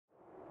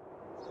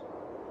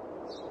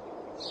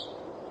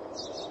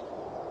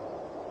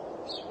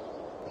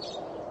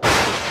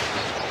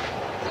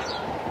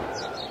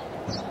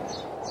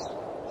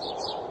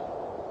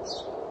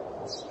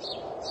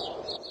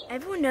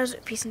everyone knows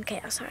what peace and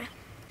chaos are.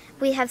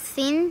 We have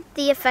seen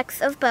the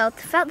effects of both,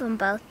 felt them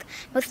both.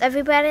 Most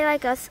everybody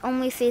like us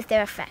only sees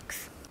their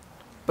effects.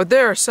 But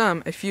there are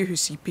some, a few, who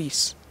see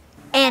peace.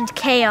 And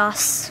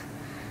chaos.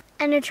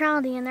 And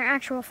neutrality in their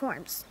actual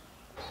forms.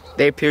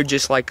 They appear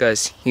just like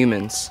us,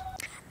 humans.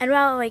 And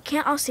while we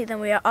can't all see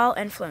them, we are all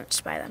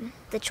influenced by them.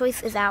 The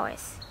choice is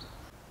ours.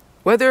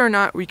 Whether or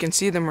not we can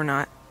see them or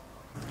not.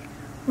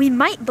 We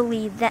might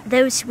believe that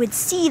those who would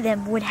see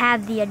them would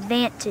have the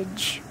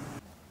advantage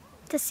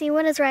to see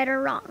what is right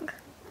or wrong.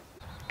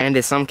 And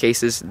in some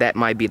cases, that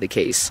might be the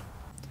case.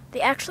 They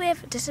actually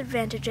have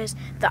disadvantages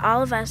that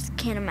all of us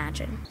can't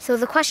imagine. So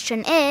the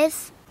question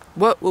is,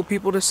 what will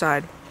people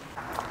decide?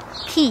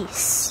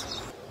 Peace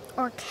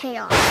or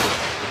chaos.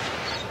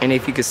 And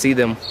if you could see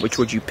them, which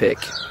would you pick?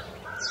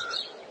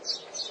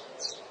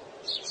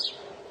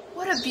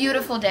 What a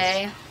beautiful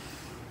day.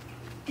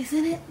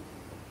 Isn't it?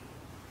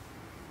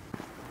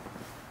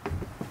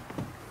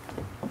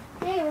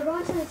 Hey, we're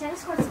going to the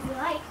tennis courts if you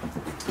like.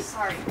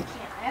 Sorry, I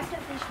can't. I have to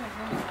finish my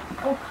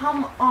homework. Oh,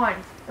 come on.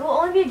 It will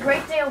only be a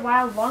great day a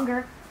while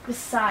longer.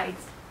 Besides,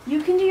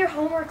 you can do your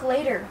homework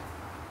later.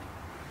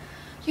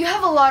 You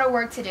have a lot of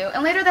work to do,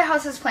 and later the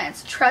house has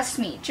plans. Trust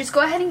me. Just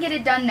go ahead and get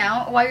it done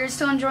now while you're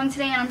still enjoying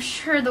today, and I'm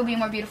sure there'll be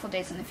more beautiful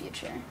days in the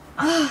future.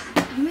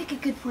 You make a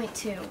good point,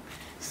 too.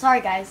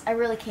 Sorry, guys. I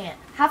really can't.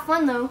 Have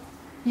fun, though.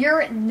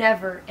 You're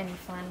never any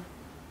fun.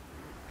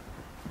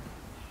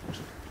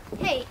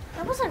 Hey,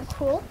 that wasn't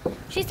cool.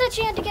 She said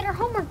she had to get her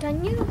homework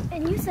done,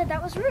 and you said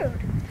that was rude.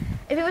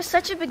 If it was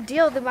such a big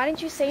deal, then why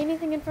didn't you say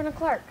anything in front of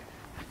Clark?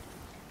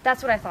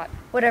 That's what I thought.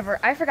 Whatever.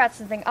 I forgot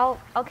something. I'll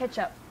catch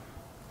up.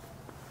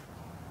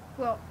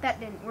 Well, that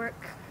didn't work.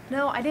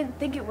 No, I didn't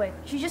think it would.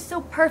 She's just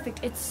so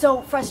perfect. It's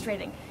so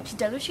frustrating. She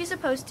does what she's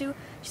supposed to.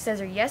 She says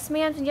her yes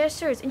ma'ams and yes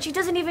sirs, and she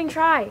doesn't even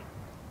try.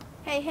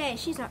 Hey,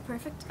 she's not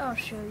perfect. I'll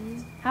show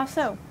you. How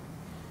so?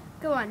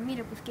 Go on, meet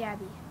up with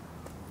Gabby.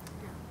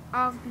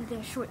 I'll be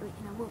there shortly,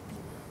 and I won't be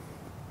there.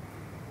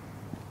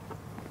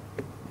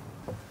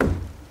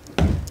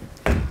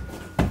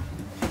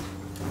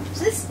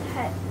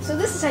 So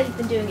this is how you've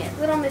been doing it.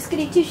 Little Miss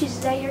Goody Two-Shoes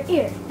is at your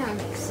ear. Now it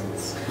makes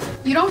sense.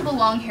 You don't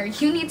belong here.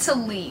 You need to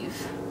leave.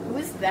 Who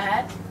is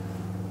that?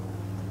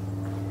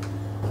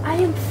 I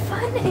am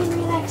fun and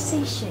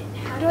relaxation.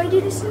 How do I do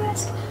this, you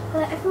ask? I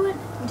let everyone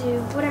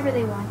do whatever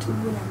they want,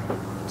 whenever they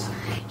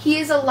want. He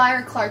is a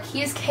liar, Clark.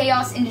 He is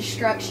chaos and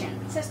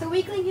destruction. Says the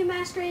weakling who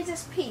masquerades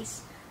as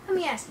peace. Let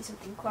me ask you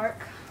something,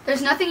 Clark.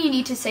 There's nothing you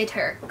need to say to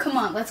her. Come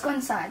on, let's go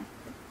inside.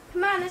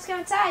 Come on, let's go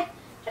inside.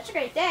 Such a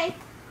great day.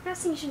 I'm not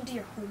saying you shouldn't do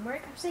your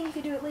homework. I'm saying you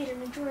could do it later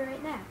and enjoy it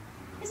right now.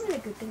 Isn't it a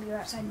good thing to go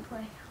outside and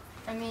play?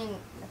 I mean,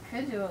 I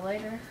could do it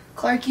later.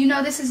 Clark, you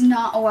know this is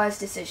not a wise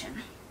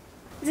decision.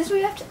 Is this what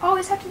you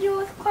always have to deal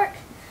with, Clark?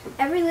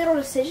 Every little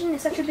decision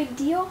is such a big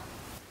deal?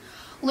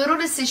 Little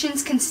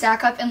decisions can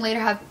stack up and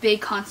later have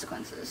big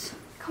consequences.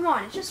 Come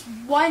on, it's just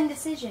one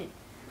decision.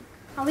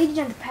 I'll lead you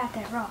down the path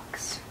that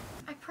rocks.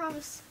 I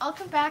promise. I'll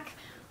come back.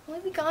 I'll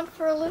only be gone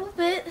for a little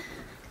bit.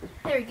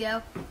 There we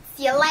go.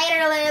 See you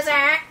later,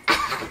 loser.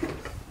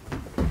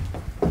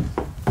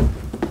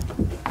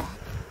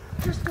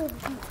 Just go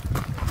with you.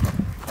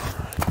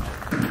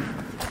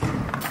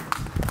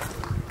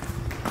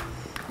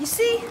 You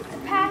see? The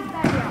path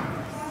that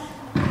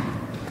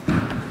rocks.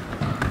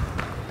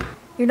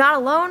 You're not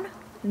alone.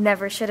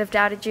 Never should have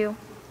doubted you.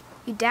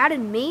 You doubted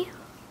me?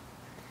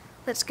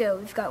 Let's go.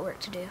 We've got work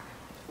to do.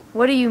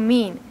 What do you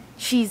mean?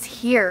 She's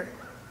here.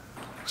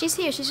 She's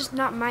here. She's just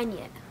not mine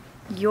yet.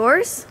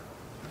 Yours?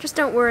 Just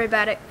don't worry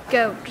about it.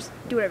 Go. Just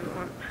do whatever you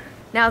want.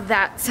 Now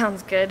that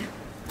sounds good.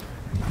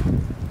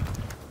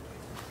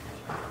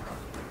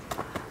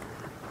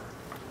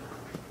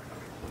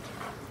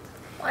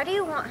 Why do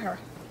you want her?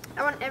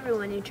 I want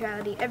everyone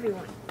neutrality,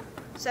 everyone.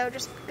 So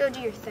just go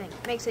do your thing.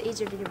 Makes it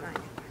easier to do mine.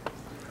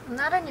 I'm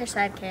not on your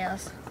side,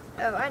 Chaos.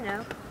 Oh, I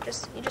know.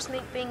 You just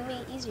make being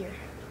me easier.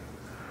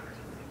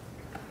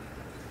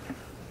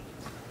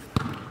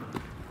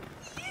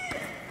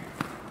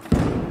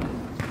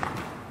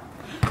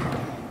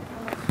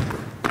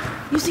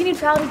 You see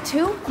neutrality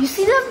too? You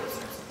see them?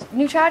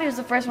 Neutrality was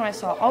the first one I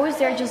saw. Always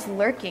there, just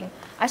lurking.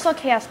 I saw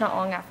Chaos not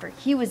long after.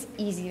 He was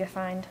easy to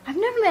find. I've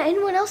never met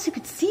anyone else who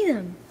could see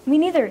them. Me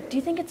neither. Do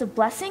you think it's a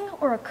blessing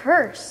or a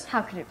curse?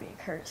 How could it be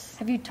a curse?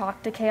 Have you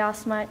talked to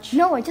Chaos much?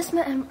 No, I just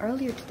met him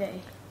earlier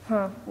today.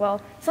 Huh.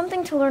 Well,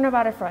 something to learn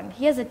about a friend.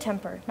 He has a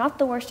temper. Not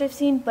the worst I've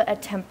seen, but a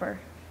temper.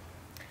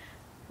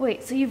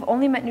 Wait, so you've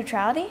only met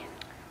neutrality?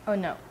 Oh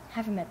no,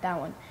 haven't met that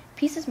one.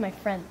 Peace is my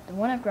friend, the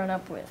one I've grown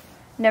up with.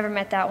 Never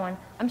met that one.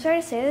 I'm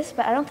sorry to say this,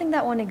 but I don't think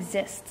that one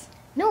exists.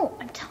 No,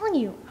 I'm telling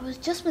you, I was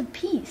just with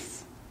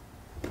Peace.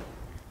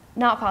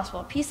 Not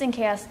possible. Peace and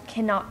chaos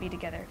cannot be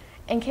together.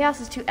 And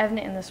chaos is too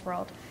evident in this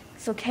world.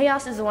 So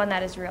chaos is the one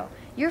that is real.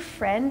 Your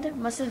friend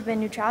must have been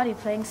neutrality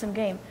playing some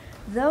game,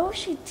 though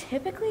she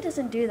typically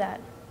doesn't do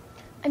that.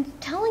 I'm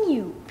telling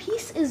you,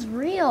 Peace is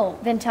real.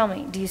 Then tell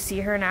me, do you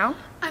see her now?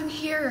 I'm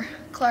here,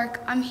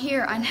 Clark. I'm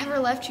here. I never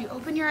left you.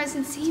 Open your eyes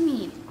and see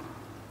me.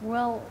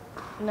 Well,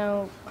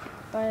 no,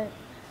 but...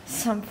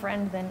 Some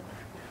friend then.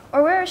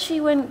 Or where was she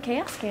when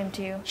chaos came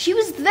to you? She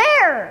was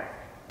there!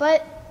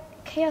 But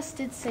chaos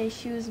did say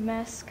she was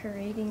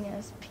masquerading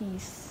as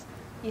peace.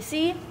 You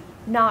see?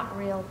 Not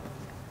real.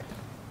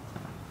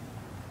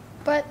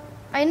 But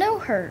I know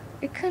her.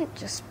 It couldn't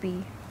just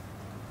be.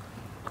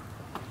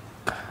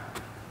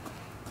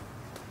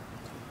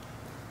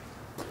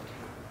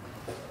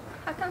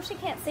 How come she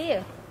can't see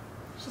you?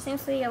 She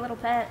seems to be a little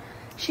pet.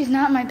 She's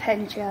not my pet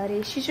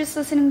neutrality. She's just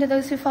listening to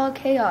those who follow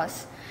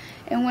chaos.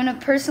 And when a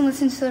person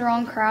listens to the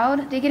wrong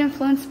crowd, they get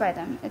influenced by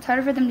them. It's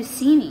harder for them to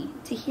see me,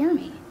 to hear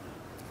me.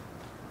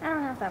 I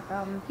don't have that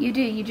problem. You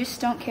do. You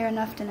just don't care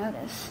enough to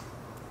notice.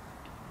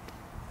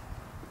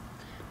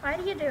 Why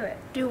do you do it?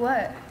 Do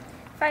what?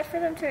 Fight for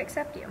them to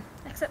accept you.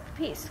 Accept the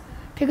peace.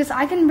 Because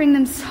I can bring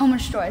them so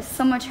much joy,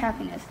 so much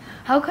happiness.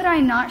 How could I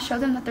not show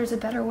them that there's a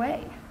better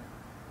way?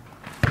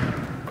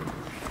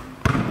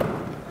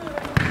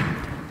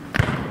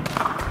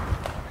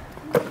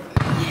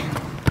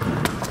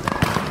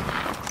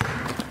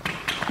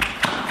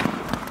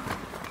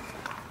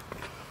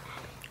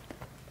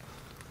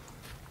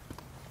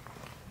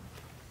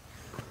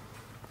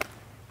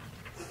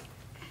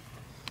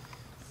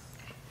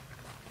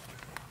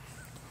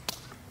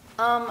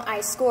 I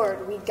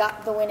scored. We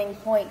got the winning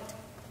point.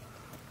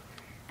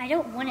 I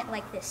don't want it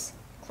like this.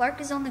 Clark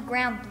is on the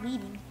ground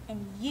bleeding,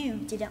 and you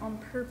did it on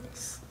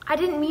purpose. I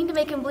didn't mean to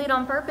make him bleed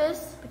on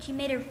purpose. But you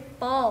made her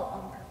fall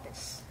on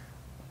purpose.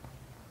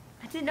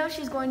 I didn't know she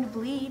was going to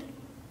bleed.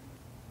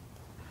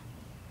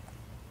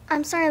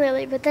 I'm sorry,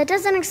 Lily, but that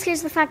doesn't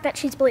excuse the fact that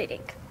she's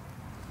bleeding.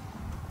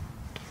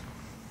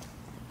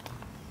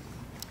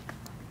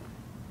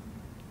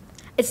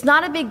 It's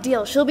not a big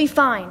deal. She'll be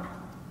fine.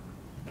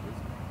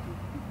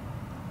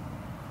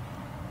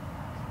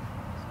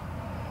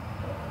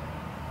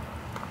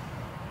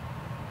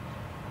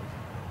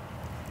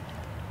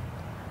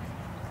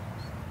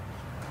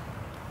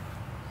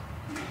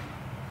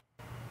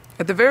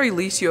 At the very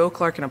least, you owe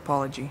Clark an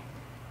apology.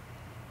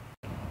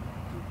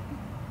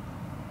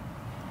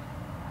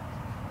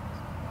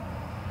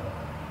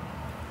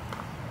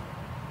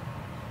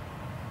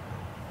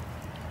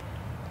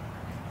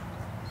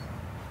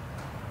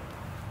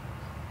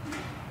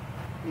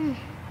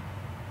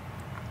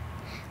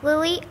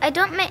 Lily, I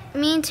don't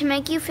mean to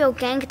make you feel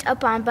ganged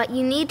up on, but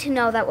you need to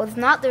know that was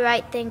not the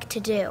right thing to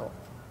do.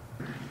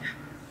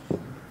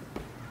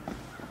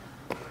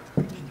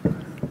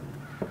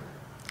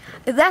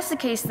 If that's the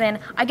case, then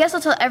I guess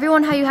I'll tell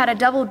everyone how you had a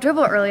double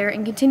dribble earlier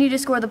and continue to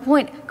score the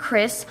point,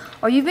 Chris,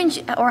 or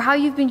how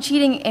you've been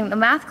cheating in the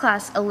math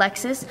class,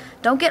 Alexis.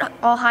 Don't get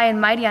all high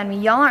and mighty on me.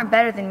 Y'all aren't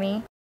better than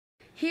me.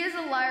 He is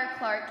a liar,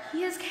 Clark.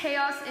 He is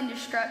chaos and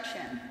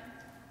destruction.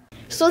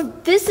 So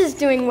this is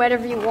doing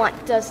whatever you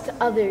want does to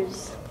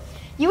others.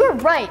 You were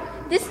right.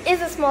 This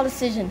is a small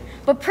decision,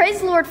 but praise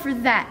the Lord for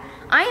that.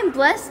 I am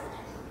blessed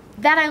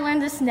that I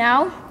learned this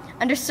now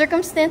under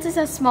circumstances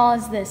as small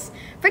as this.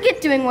 Forget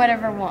doing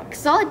whatever I want,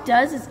 because all it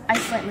does is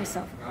isolate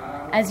myself,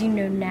 as you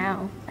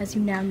now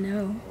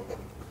know.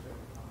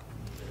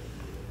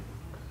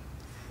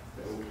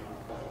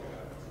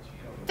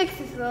 Fix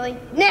this, Lily,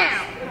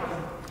 now!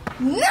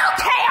 No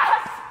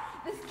chaos!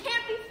 This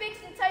can't be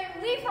fixed until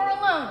you leave her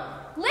alone.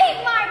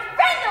 Leave my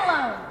friend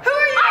alone! Who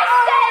are you? I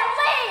said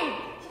leave!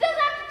 She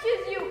doesn't have to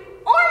choose you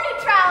or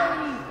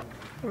neutrality.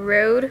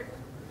 Rude.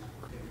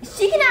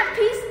 She can have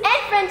peace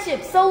and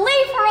friendship, so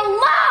leave her alone!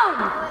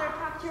 You let her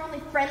talk to your only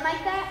friend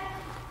like that?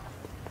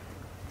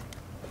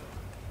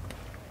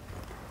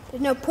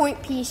 There's no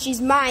point, Peace.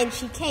 She's mine.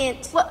 She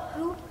can't. What?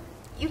 Who?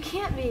 You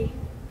can't be.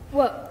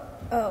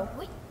 What? Oh.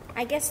 Wait,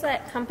 I guess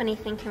that company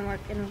thing can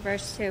work in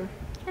reverse too.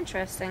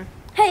 Interesting.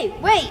 Hey,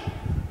 wait!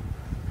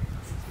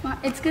 Well,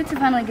 it's good to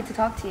finally get to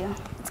talk to you.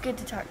 It's good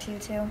to talk to you,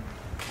 too.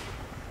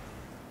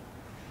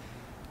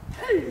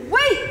 Hey,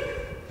 wait!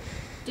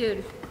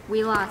 Dude,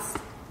 we lost.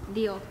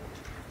 Deal.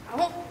 I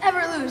won't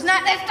ever lose.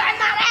 Not this time,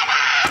 not ever!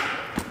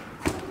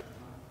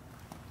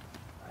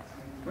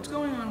 What's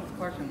going on with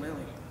Clark and Lily?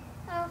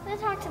 Oh, they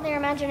talk to their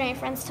imaginary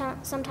friends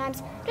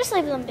sometimes. Just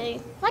leave them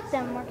be. Let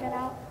them work it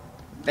out.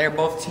 They're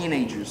both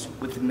teenagers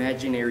with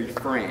imaginary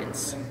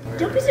friends.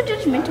 Don't be so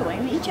judgmental,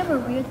 Amy. Each have our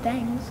weird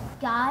things.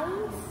 Guys?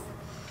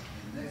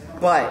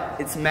 But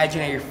it's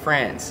imaginary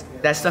friends.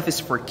 That stuff is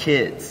for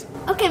kids.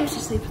 Okay, Mr.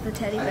 Sleep with the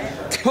teddy bear.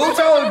 Who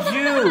told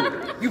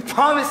you? You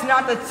promised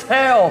not to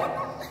tell.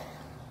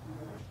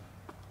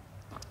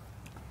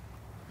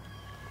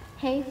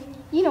 Hey,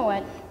 you know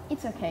what?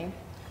 It's okay.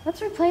 Let's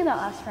replay that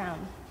last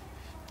round.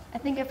 I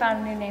think I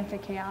found a new name for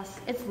chaos.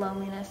 It's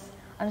loneliness.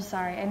 I'm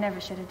sorry, I never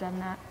should have done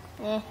that.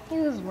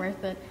 It was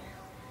worth it.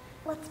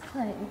 Let's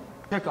play.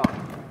 Pick up.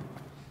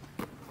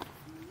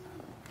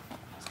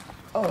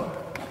 Oh.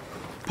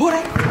 Put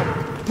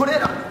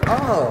it up.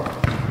 Oh.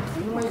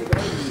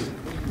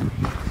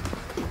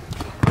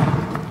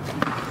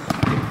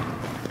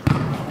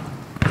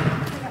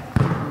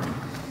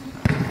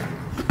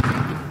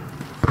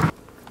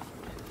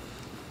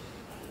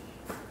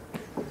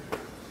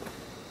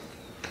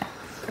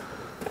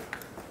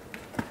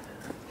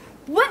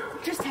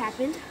 What just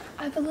happened?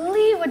 I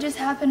believe what just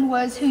happened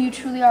was who you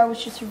truly are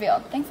was just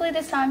revealed. Thankfully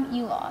this time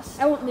you lost.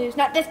 I won't lose.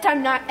 Not this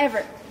time, not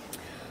ever.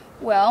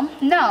 Well,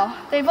 no.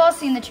 They've all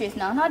seen the truth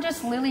now. Not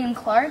just Lily and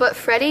Clark, but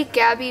Freddie,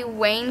 Gabby,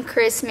 Wayne,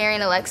 Chris, Mary,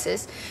 and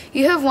Alexis.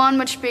 You have won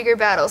much bigger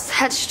battles.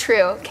 That's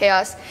true,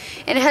 Chaos.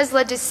 And it has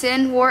led to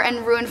sin, war,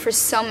 and ruin for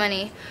so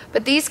many.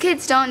 But these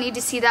kids don't need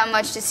to see that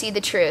much to see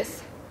the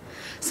truth.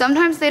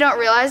 Sometimes they don't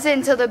realize it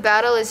until the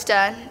battle is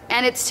done,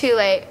 and it's too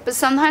late. But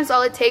sometimes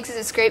all it takes is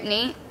a scraped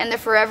knee, and they're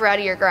forever out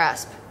of your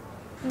grasp.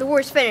 The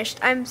war's finished.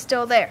 I'm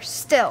still there.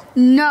 Still.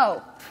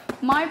 No.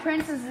 My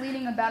prince is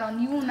leading a battle,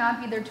 and you will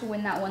not be there to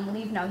win that one.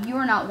 Leave now. You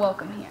are not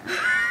welcome here.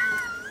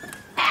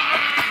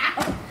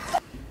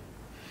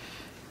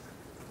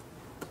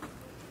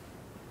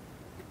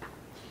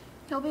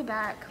 He'll be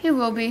back. He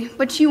will be,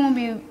 but you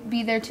won't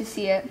be there to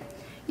see it.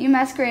 You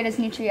masquerade as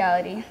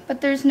neutrality,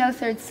 but there's no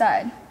third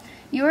side.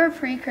 You are a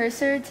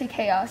precursor to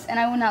chaos, and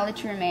I will not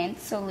let you remain,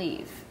 so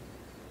leave.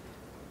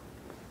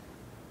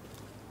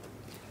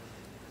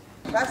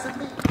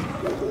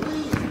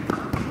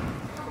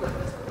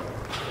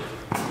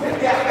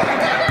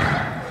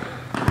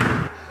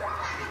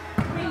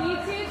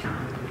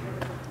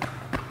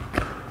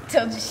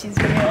 Told you she's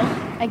real.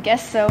 I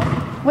guess so.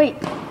 Wait,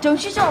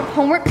 don't you still have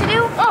homework to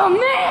do? Oh,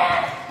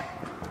 man!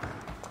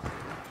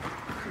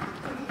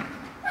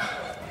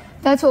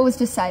 That's what was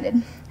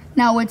decided.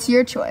 Now what's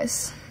your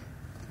choice?